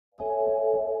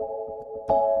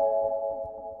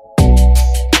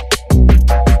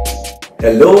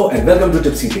Hello and welcome to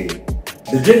tipsytale.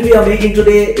 The drink we are making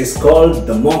today is called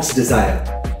the Monk's Desire.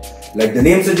 Like the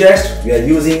name suggests, we are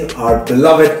using our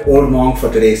beloved Old Monk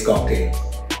for today's cocktail.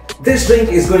 This drink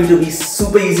is going to be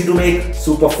super easy to make,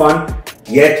 super fun,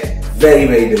 yet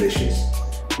very delicious.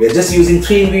 We are just using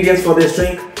 3 ingredients for this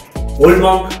drink: Old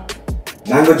Monk,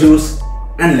 mango juice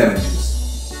and lemon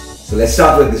juice. So let's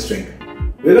start with this drink.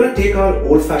 We're going to take our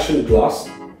old-fashioned glass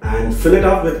and fill it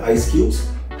up with ice cubes.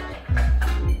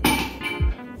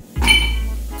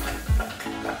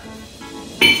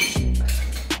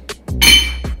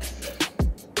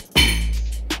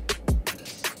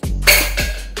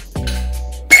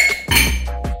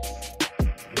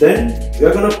 Then we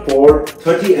are going to pour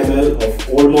 30 ml of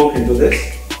Old Monk into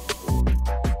this.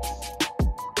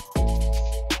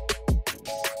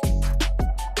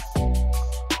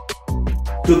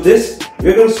 To this, we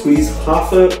are going to squeeze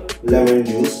half a lemon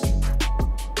juice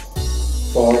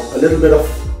for a little bit of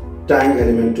tang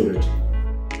element to it.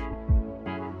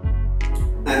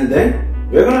 And then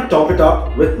we are going to top it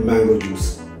up with mango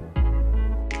juice.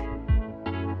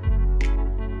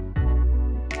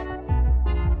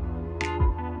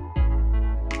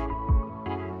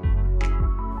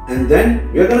 And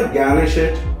then we are going to garnish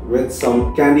it with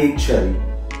some candied cherry.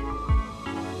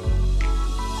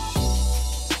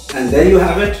 And there you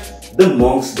have it, the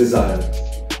Monk's Desire.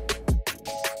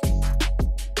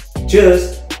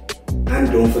 Cheers,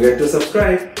 and don't forget to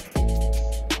subscribe.